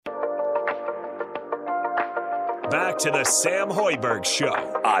back to the Sam Hoiberg Show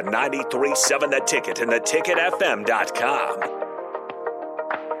on 93.7 The Ticket and theticketfm.com.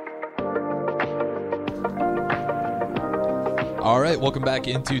 All right, welcome back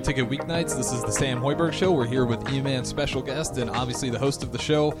into Ticket Weeknights. This is the Sam Hoiberg Show. We're here with E-Man's special guest and obviously the host of the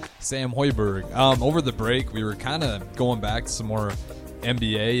show, Sam Hoiberg. Over the break, we were kind of going back to some more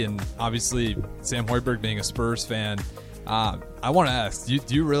NBA, and obviously Sam Hoiberg being a Spurs fan, I want to ask, do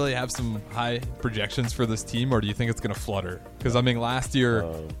you really have some high projections for this team, or do you think it's going to flutter? Because, I mean, last year,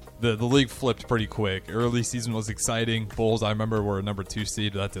 the league flipped pretty quick. Early season was exciting. Bulls, I remember, were a number 2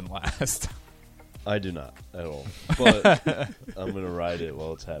 seed. That didn't last. I do not at all, but I'm going to ride it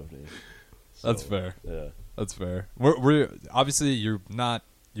while it's happening. So, That's fair. Yeah. That's fair. We're obviously, you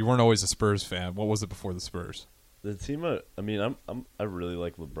weren't always a Spurs fan. What was it before the Spurs? The team, I really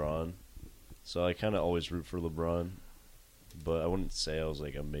like LeBron, so I kind of always root for LeBron. But I wouldn't say I was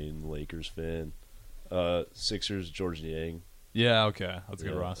like a main Lakers fan. Sixers, George Niang. Yeah, okay. That's a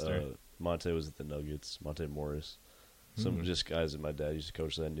good roster. Monte was at the Nuggets. Monte Morris. Some just guys that my dad used to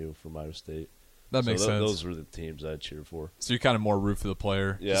coach that I knew from Iowa State. That makes sense. Those were the teams I'd cheer for. So you're kind of more root for the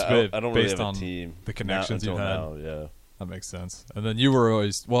player. Yeah, I don't really have on a team. The connections you had. Now, yeah. That makes sense. And then you were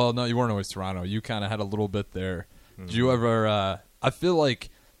always, well, no, you weren't always Toronto. You kind of had a little bit there. Did you ever, I feel like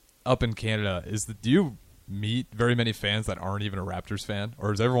up in Canada, do you meet very many fans that aren't even a Raptors fan?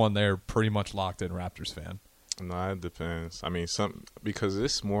 Or is everyone there pretty much locked in Raptors fan? No, it depends. I mean, because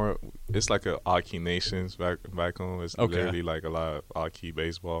it's like a hockey nations back home. It's literally like a lot of hockey,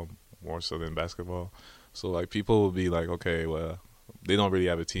 baseball, more so than basketball. So like people will be like, okay, well, they don't really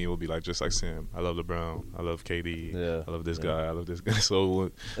have a team. Will be like just like Sam. I love LeBron. I love KD. Yeah. I love this guy. I love this guy.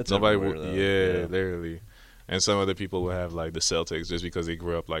 So That's nobody everywhere, would. though. Yeah, literally. And some other people will have like the Celtics just because they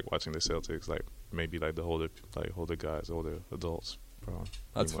grew up like watching the Celtics. Like maybe like the older guys, older adults.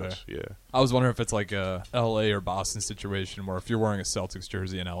 That's fair. Yeah. I was wondering if it's like a L.A. or Boston situation where if you're wearing a Celtics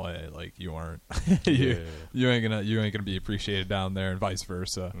jersey in L.A., like you aren't, you ain't gonna be appreciated down there, and vice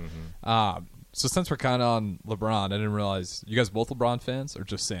versa. So since we're kind of on LeBron, I didn't realize you guys both LeBron fans or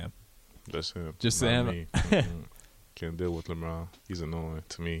just Sam? Just him. Just Not Sam. me. Can't deal with LeBron. He's annoying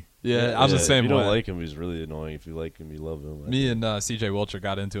to me. Yeah, I'm the same If you way. don't like him, he's really annoying. If you like him, you love him. Me and C.J. Wilcher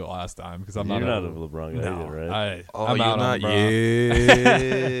got into it last time because I'm You're not a LeBron guy either, right? I'm you're out on not. LeBron.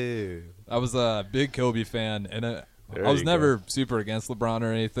 Yeah. I was a big Kobe fan, and I There was you never super against LeBron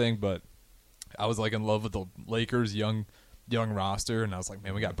or anything, but I was like in love with the Lakers' young roster, and I was like,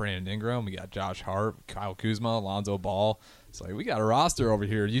 man, we got Brandon Ingram, we got Josh Hart, Kyle Kuzma, Alonzo Ball. It's like we got a roster over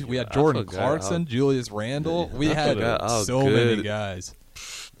here. We had Jordan Clarkson, Julius Randle. We had so many guys.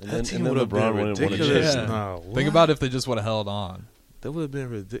 And That team then would have been LeBron won a ridiculous. championship. No, Think about if they just would have held on. that would have been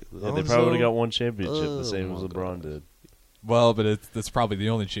ridiculous. Yeah, they probably would have got one championship, the same as LeBron did. Well, but it's probably the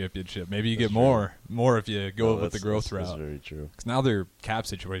only championship. Maybe you get more if you go with the growth route. That's very true. Because now their cap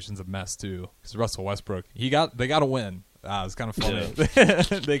situation's a mess too. Because Russell Westbrook, they got a win. It's kind of funny.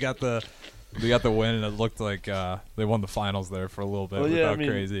 they got the win, and it looked like they won the finals there for a little bit.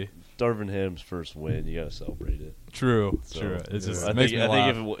 Crazy. Darvin Ham's first win, you got to celebrate it. True. So, It's just I makes think me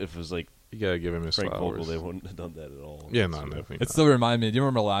laugh. if it was like You gotta give him his Frank flowers. Vogel, they wouldn't have done that at all. Yeah, no, definitely. It still reminded me. Do you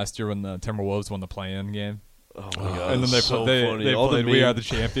remember last year when the Timberwolves won the play-in game? Oh my god! And then they so they funny. All played the "We Are memes-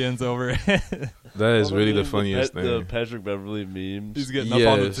 the Champions" over it. That is all really the memes, funniest The thing. Patrick Beverly memes. He's getting up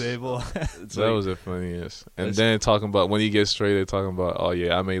on the Yes. table. It's That like- was the funniest. And That's- then talking about when he gets traded, talking about, oh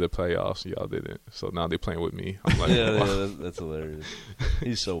yeah, I made the playoffs, y'all didn't. So now they playing with me. I'm like, yeah, wow. that's hilarious.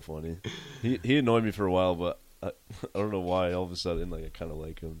 He's so funny. He annoyed me for a while, but I don't know why. All of a sudden, like I kind of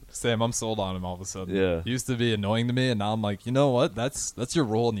like him. Sam, I'm sold on him all of a sudden. Yeah. He used to be annoying to me, and now I'm like, you know what? That's your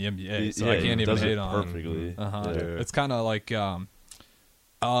role in the NBA, so I he can't even does it hate on him. perfectly. Uh-huh. Yeah. Yeah. It's kind of like I'm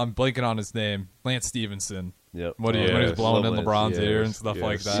blanking on his name, Lance Stevenson. Yep. When Oh, he's yes. blowing in Love LeBron's Lance. ear and Yes, stuff yes.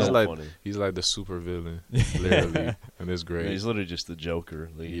 like He's that. So like funny. he's like the super villain, literally, and it's Yeah, great. he's literally just the Joker.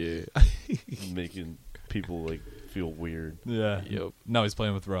 Like, Yeah. making people like feel weird. Yeah. Yep. Now he's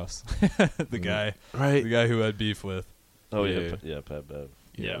playing with Russ, the guy Right. who had beef with. Oh Yeah. yeah, Pat Bev.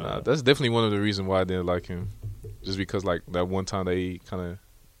 Yeah, nah, that's definitely one of the reasons why I didn't like him. Just because like that one time they kind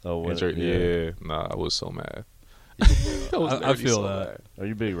Oh, of when, injured. yeah. Yeah, nah, I was so mad. I feel so that. mad. Are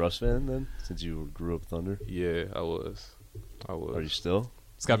you a big Russ fan then? Since you grew up Thunder, Yeah, I was. are you still?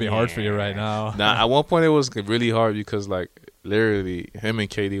 It's got to be hard for you right now. Nah, at one point it was really hard because like literally him and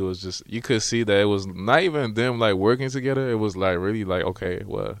Katie was just, you could see that it was not even them like working together. It was like really like, okay,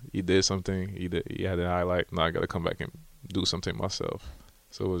 well, he did something. He had an highlight. Now I got to come back and do something myself.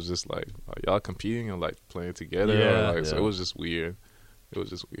 So it was just like, are y'all competing and like playing together? Yeah. Or, like, So Yeah. it was just weird. It was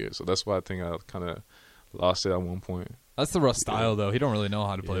just weird. So that's why I think I kind of lost it at one point. That's the Russ style, though. He don't really know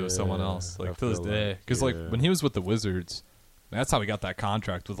how to play with someone else, I like to this feel day. like- Because like when he was with the Wizards, that's how he got that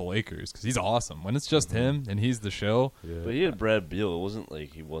contract with the Lakers. Because he's awesome. When it's just him and he's the show. Yeah. But he had Brad Beal. It wasn't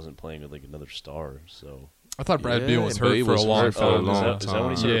like he wasn't playing with like another star. So I thought Brad Yeah, Beal was but hurt he for a was long hurt for a time. long is that when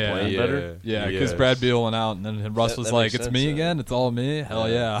he started Yeah, playing better? Yeah, because Yes. Brad Beal went out, and then Russ That- was that like, makes "It's sense, me then. again. It's all me. Hell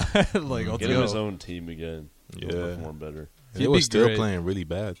yeah!" Like, let's Get him his go. own team again. He'll Yeah. perform better. He'd It was be still great. playing really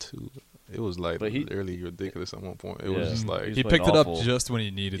bad too. It was like But he- literally ridiculous at one point. It Yeah. was just like He's He playing picked it up awful. just when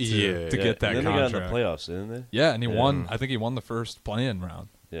he needed to Yeah. to get that and then contract. they got in the playoffs, didn't they? Yeah, and he Yeah. won. I think he won the first play-in round.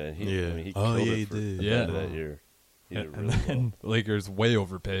 Yeah, and he, Yeah. I mean, he Oh, killed yeah, it he for did. the Yeah. end of that year. He did And really well. then Lakers way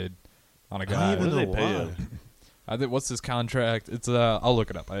overpaid on a I guy. don't What even do they know pay why. him? I think what's his contract? It's I'll look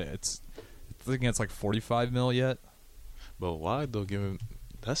it up. I think it's like 45 mil yet. But why though? Give him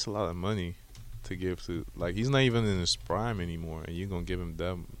that's a lot of money to give to like he's not even in his prime anymore, and you're gonna give him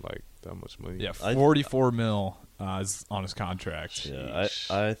that much money. Yeah, I- 44 mil is on his contract. Yeah,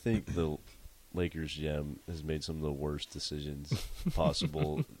 I think the Lakers GM has made some of the worst decisions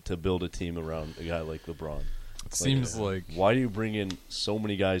possible to build a team around a guy like LeBron. It seems like Why do you bring in so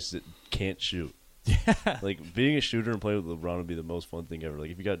many guys that can't shoot? Yeah. Like, being a shooter and playing with LeBron would be the most fun thing ever. Like,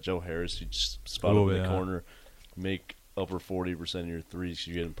 if you got Joe Harris, you just spot Oh, him in yeah. the corner, make upper 40% of your threes,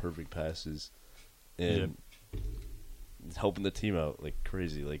 you get him perfect passes, and helping the team out like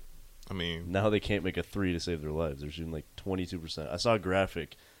crazy. Like, I mean, now they can't make a three to save their lives. They're shooting like 22%. I saw a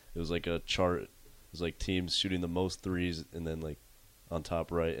graphic. It was like a chart. It was like teams shooting the most threes, and then like on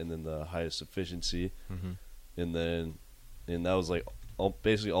top right, and then the highest efficiency, and that was like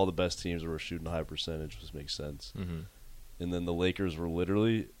basically all the best teams were shooting a high percentage, which makes sense. And then the Lakers were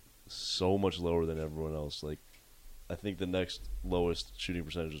literally so much lower than everyone else. Like, I think the next lowest shooting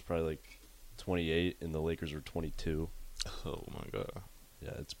percentage was probably like 28, and the Lakers were 22. oh my god,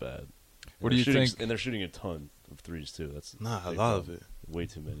 Yeah, it's bad. What do you think? And they're shooting a ton of threes too. That's nah, a big lot problem. of it. Way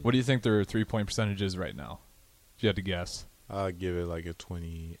too many. what do you think their 3-point percentage is right now? If you had to guess. I'd give it like a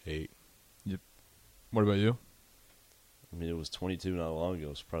 28. What about you? I mean, it was 22 not long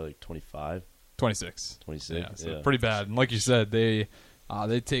ago. It's probably like 25, 26. 26. Yeah, so Yeah. pretty bad. And like you said, they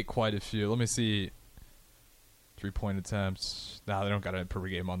take quite a few. Let me see. 3-point attempts. Nah, they don't got it per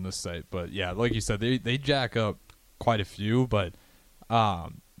game on this site. But yeah, like you said, they jack up quite a few. But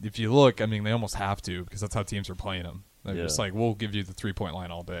if you look, I mean, they almost have to because that's how teams are playing them. They're Yeah. just like, we'll give you the 3-point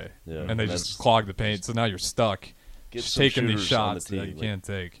line all day. Yeah, And they and just that's- clog the paint. So now you're stuck Get just some taking these shooters on the shots that you team. Like, can't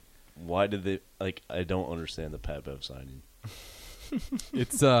take. why did they like? I don't understand the Pat Bev signing.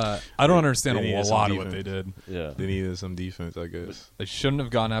 It's I don't understand they a needed lot some of what they did. Yeah, They needed some defense, I guess. They shouldn't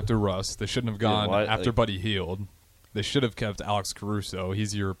have gone after Russ. They shouldn't have gone why- after like- Buddy Hield. They should have kept Alex Caruso.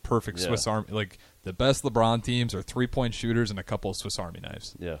 He's your perfect Yeah. Swiss Army. Like, the best LeBron teams are 3-point shooters and a couple of Swiss Army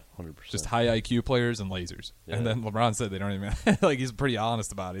knives. yeah, 100%. Just high IQ players and lasers. Yeah. And then LeBron said they don't even like. He's pretty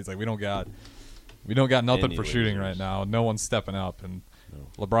honest about it. He's like, we don't got nothing Any for shooting lasers. right now. No one's stepping up. And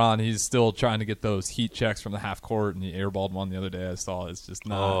No. LeBron, he's still trying to get those heat checks from the half court, and he airballed one the other day. I saw it's just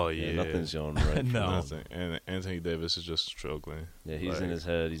not. Oh Yeah, yeah, nothing's going right. for No. him. nothing. And Anthony Davis is just struggling. Yeah, he's Like, in his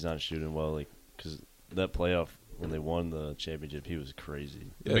head. He's not shooting well. Like, because that playoff when they won the championship, he was crazy.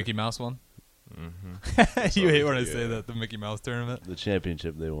 The Yeah. Mickey Mouse one. Mhm. You hate when I say Yeah. that, the Mickey Mouse tournament. The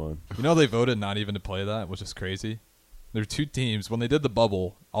championship they won. You know they voted not even to play that, which is crazy. There are two teams. When they did the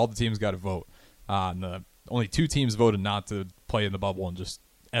bubble, all the teams got a vote. And only two teams voted not to play in the bubble and just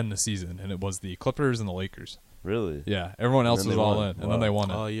end the season, and it was the Clippers and the Lakers. Really? Yeah, everyone else then was they all won. in, and then they won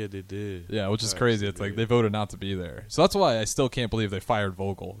it. Oh yeah, they did. Yeah, which is Facts, crazy. they It's like did. they voted not to be there. So that's why I still can't believe they fired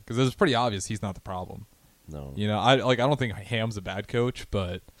Vogel, because it was pretty obvious he's not the problem. No. You know, I don't think Ham's a bad coach,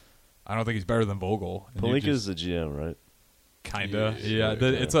 but I don't think he's better than Vogel. And you Pelinka's just- the GM, right? Kinda, Yeah, yeah.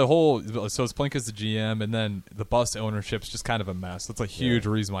 sure, It's a whole. So it's Pelinka's the GM, and then the bus ownership's just kind of a mess. That's a huge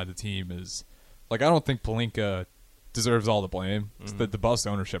reason why the team is like. I don't think Pelinka deserves all the blame. It's the bus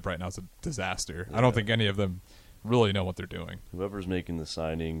ownership right now is a disaster. I don't Yeah. think any of them really know what they're doing. Whoever's making the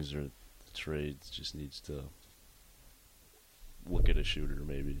signings or the trades just needs to look at a shooter,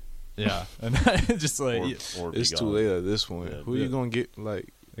 maybe. Yeah, and just like Or It's be too gone. late at this point. Yeah. Who you gonna get?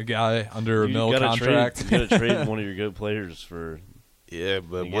 Like, a guy under a You mill gotta contract. Trade, you got to trade one of your good players for. yeah,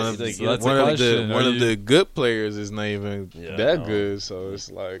 but You one guess of like- the, that's one the of the question. one Are of you- the good players is not even Yeah, that no. good. So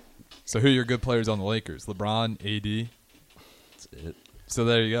it's like, So who are your good players on the Lakers? LeBron, AD. That's it. So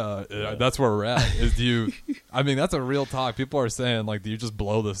there you go. Yeah. That's where we're at. Is do you? I mean, that's a real talk. People are saying like, do you just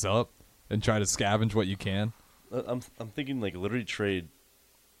blow this up and try to scavenge what you can? I'm thinking like literally trade.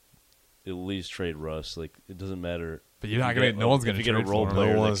 At least trade Russ. Like it doesn't matter. But you're not If you gonna. get No one's if gonna you get a trade role for him. player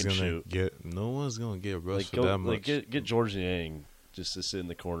no that one's can gonna shoot. get Russ Like for go that like much. get George Yang just to sit in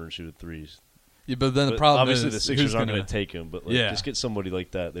the corner and shoot threes. Yeah, but then the problem obviously is the Sixers aren't going to take him. But just get somebody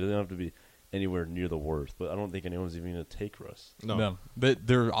like that. They don't have to be anywhere near the worth. But I don't think anyone's even going to take Russ. No.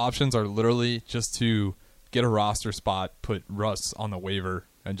 Their options are literally just to get a roster spot, put Russ on the waiver,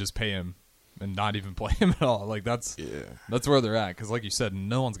 and just pay him and not even play him at all. Like that's where they're at. Because like you said,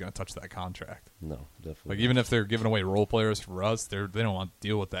 no one's going to touch that contract. No, definitely. Like even if they're giving away role players for Russ, they don't want to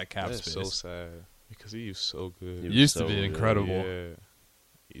deal with that cap space. So sad because he was so good. He used to be incredible. Yeah.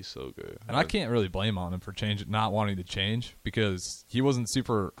 He's so good. And I can't really blame on him for not wanting to change because he wasn't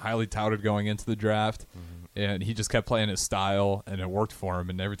super highly touted going into the draft, and he just kept playing his style, and it worked for him.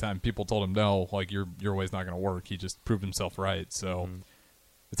 And every time people told him no, like your way's not going to work, he just proved himself right. So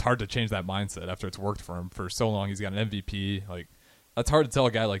it's hard to change that mindset after it's worked for him for so long. He's got an MVP. Like that's hard to tell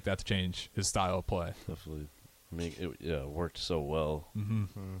a guy like that to change his style of play. Definitely. I mean, it worked so well,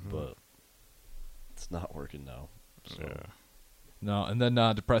 but it's not working now. So. Yeah. No, and then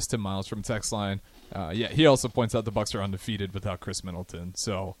depressed Tim Miles from text line. He also points out the Bucks are undefeated without Chris Middleton.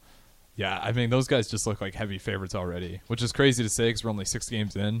 So, yeah, I mean, those guys just look like heavy favorites already, which is crazy to say because we're only 6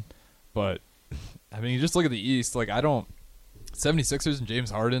 games in. But, I mean, you just look at the East. Like, 76ers and James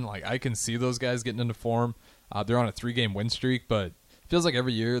Harden, like, I can see those guys getting into form. They're on a 3-game win streak, but it feels like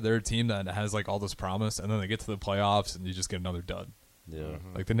every year they're a team that has, like, all this promise, and then they get to the playoffs and you just get another dud. Yeah.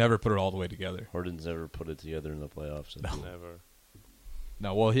 Like, they never put it all the way together. Harden's never put it together in the playoffs. No. Never.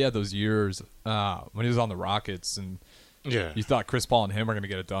 No, well, he had those years when he was on the Rockets, and you thought Chris Paul and him are going to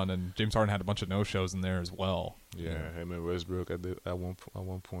get it done, and James Harden had a bunch of no-shows in there as well. Yeah, him and Westbrook at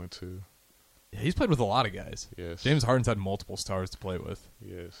one point too. Yeah, he's played with a lot of guys. Yes. James Harden's had multiple stars to play with.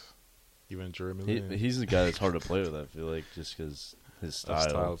 Yes. Even Jeremy Lin. He's the guy that's hard to play with, I feel like, just because his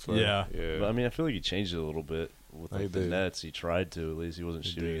style. Yeah. But, I mean, I feel like he changed it a little bit. With the Nets, he tried to. At least he wasn't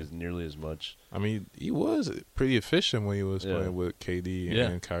shooting nearly as much. I mean, he was pretty efficient when he was playing with KD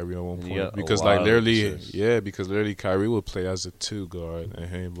and Kyrie at one point. Because literally Kyrie would play as a 2 guard and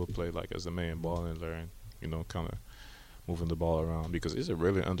he would play like as a main ball handler and kind of moving the ball around because he's a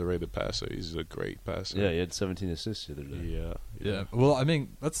really underrated passer. He's a great passer. Yeah, he had 17 assists the other day. Yeah. Well, I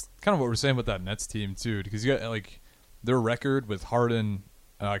mean, that's kind of what we're saying with that Nets team too, because you got like their record with Harden,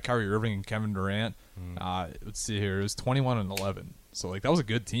 Kyrie Irving, and Kevin Durant. Let's see here. It was 21-11. So like that was a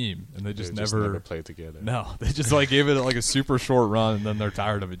good team, and they just never played together. No, they just like gave it like a super short run, and then they're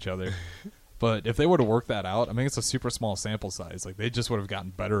tired of each other. But if they would have worked that out, I mean, it's a super small sample size. Like they just would have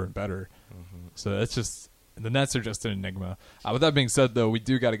gotten better and better. So it's just the Nets are just an enigma. With that being said, though, we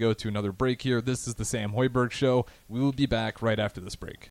do got to go to another break here. This is the Sam Hoiberg Show. We will be back right after this break.